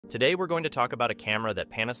Today we're going to talk about a camera that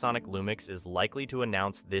Panasonic Lumix is likely to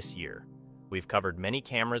announce this year. We've covered many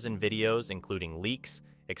cameras and videos, including leaks,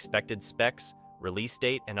 expected specs, release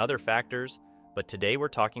date, and other factors, but today we're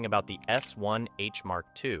talking about the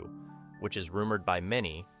S1H II, which is rumored by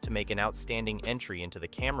many to make an outstanding entry into the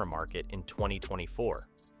camera market in 2024.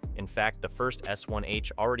 In fact, the first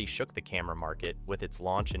S1H already shook the camera market with its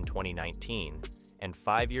launch in 2019, and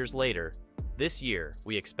 5 years later, this year,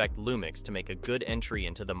 we expect Lumix to make a good entry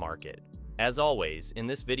into the market. As always, in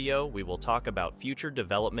this video, we will talk about future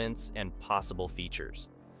developments and possible features.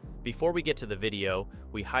 Before we get to the video,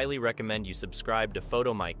 we highly recommend you subscribe to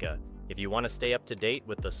Photomica if you want to stay up to date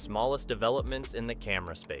with the smallest developments in the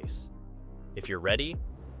camera space. If you're ready,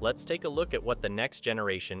 let's take a look at what the next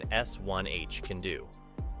generation S1H can do.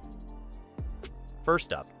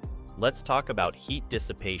 First up, let's talk about heat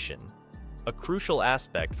dissipation, a crucial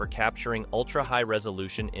aspect for capturing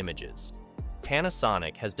ultra-high-resolution images.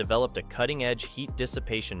 Panasonic has developed a cutting-edge heat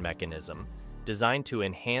dissipation mechanism designed to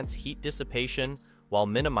enhance heat dissipation while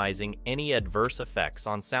minimizing any adverse effects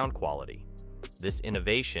on sound quality. This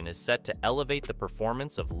innovation is set to elevate the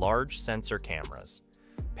performance of large sensor cameras.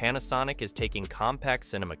 Panasonic is taking compact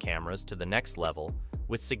cinema cameras to the next level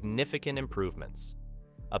with significant improvements.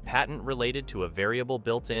 A patent related to a variable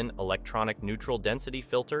built-in electronic neutral density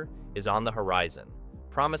filter is on the horizon,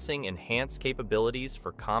 promising enhanced capabilities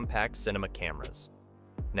for compact cinema cameras.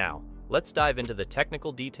 Now, let's dive into the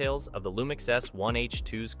technical details of the Lumix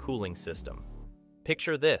S1H II's cooling system.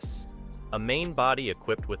 Picture this: a main body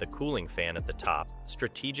equipped with a cooling fan at the top,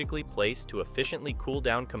 strategically placed to efficiently cool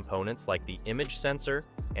down components like the image sensor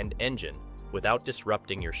and engine without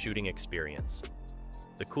disrupting your shooting experience.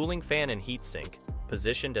 The cooling fan and heatsink,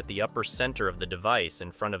 positioned at the upper center of the device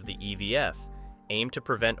in front of the EVF, aim to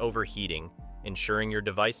prevent overheating, ensuring your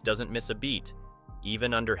device doesn't miss a beat,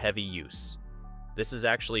 even under heavy use. This is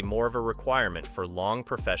actually more of a requirement for long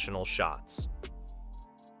professional shots.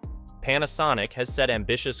 Panasonic has set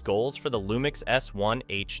ambitious goals for the Lumix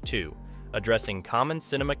S1H II, addressing common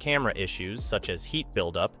cinema camera issues such as heat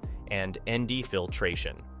buildup and ND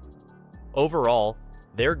filtration. Overall,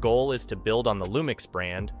 their goal is to build on the Lumix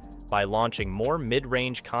brand by launching more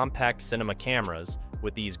mid-range compact cinema cameras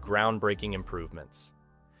with these groundbreaking improvements.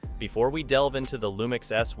 Before we delve into the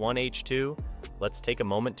Lumix S1H II, let's take a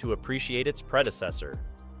moment to appreciate its predecessor,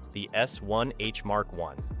 the S1H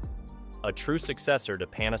I. A true successor to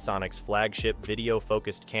Panasonic's flagship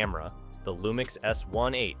video-focused camera, the Lumix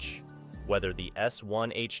S1H. Whether the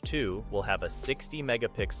S1H II will have a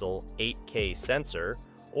 60-megapixel 8K sensor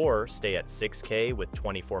or stay at 6K with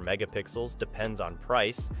 24 megapixels depends on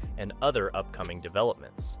price and other upcoming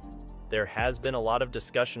developments. There has been a lot of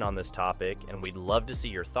discussion on this topic, and we'd love to see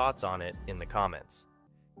your thoughts on it in the comments.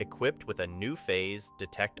 Equipped with a new phase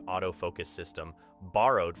detect autofocus system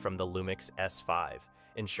borrowed from the Lumix S5,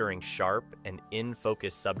 ensuring sharp and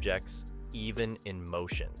in-focus subjects even in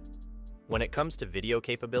motion. When it comes to video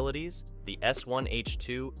capabilities, the S1H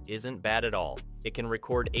II isn't bad at all. It can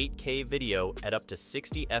record 8K video at up to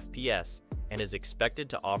 60 FPS and is expected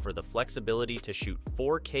to offer the flexibility to shoot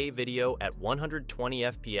 4K video at 120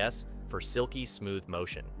 FPS for silky smooth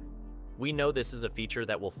motion. We know this is a feature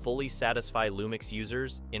that will fully satisfy Lumix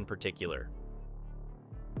users in particular.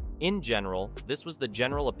 In general, this was the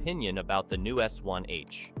general opinion about the new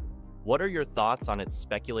S1H. What are your thoughts on its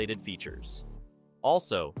speculated features?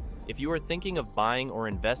 Also, if you are thinking of buying or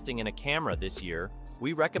investing in a camera this year,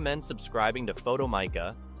 we recommend subscribing to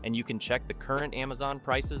Photomica, and you can check the current Amazon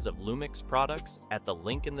prices of Lumix products at the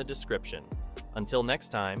link in the description. Until next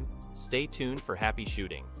time, stay tuned for happy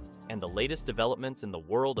shooting and the latest developments in the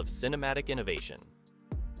world of cinematic innovation.